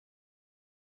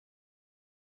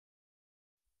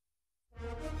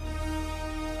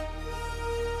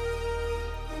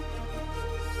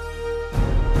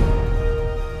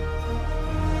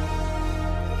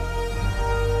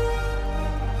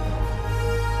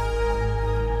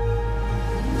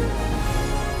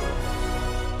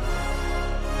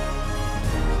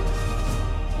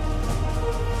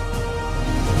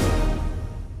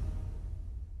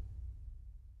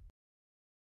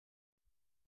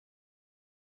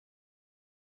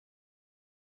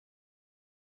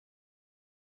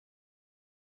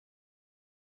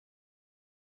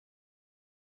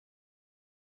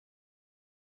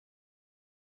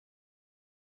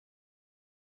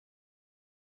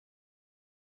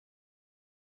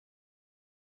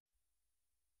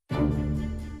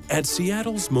At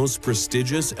Seattle's most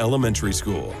prestigious elementary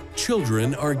school,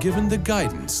 children are given the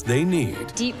guidance they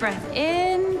need. Deep breath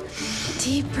in,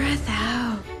 deep breath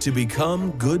out. To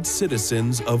become good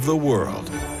citizens of the world.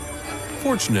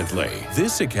 Fortunately,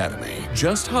 this academy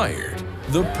just hired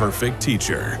the perfect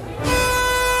teacher.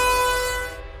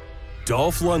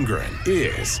 Dolph Lundgren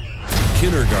is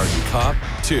Kindergarten Cop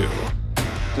 2.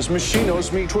 Does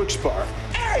Machinos meet Twix bar?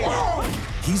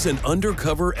 He's an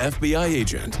undercover FBI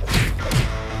agent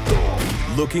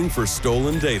looking for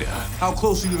stolen data. How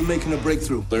close are you to making a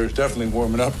breakthrough? They're definitely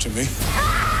warming up to me.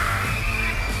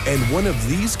 And one of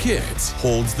these kids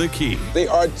holds the key. They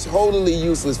are totally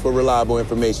useless for reliable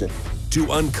information.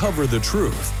 To uncover the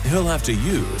truth, he'll have to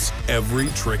use every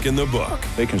trick in the book.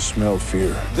 They can smell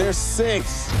fear. They're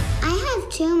 6. I have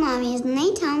 2 mommies, and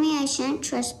they tell me I shouldn't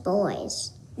trust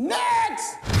boys.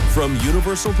 Next! From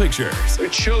Universal Pictures. They're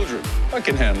children. I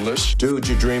can handle this. Dude,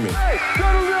 you're dreaming. Hey,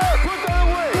 shut it up! Put that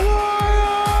away!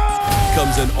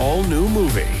 Comes an all-new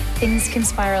movie. Things can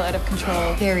spiral out of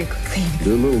control very quickly.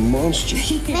 They're little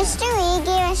monsters. Mr. Lee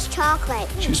gave us chocolate.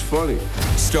 She's funny.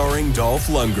 Starring Dolph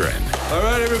Lundgren. All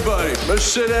right, everybody, let's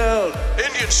sit down.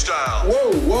 Indian style.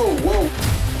 Whoa, whoa, whoa.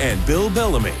 And Bill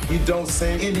Bellamy. You don't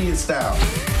sing Indian style.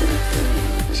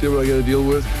 See what I gotta deal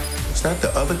with? Is that the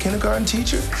other kindergarten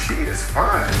teacher? She is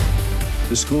fine.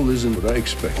 The school isn't what I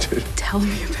expected. Tell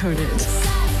me about it.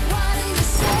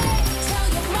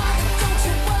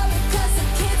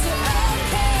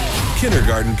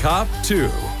 Kindergarten Cop 2.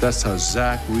 That's how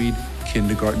Zach Reed,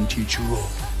 kindergarten teacher,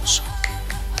 rolls.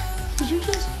 Did you just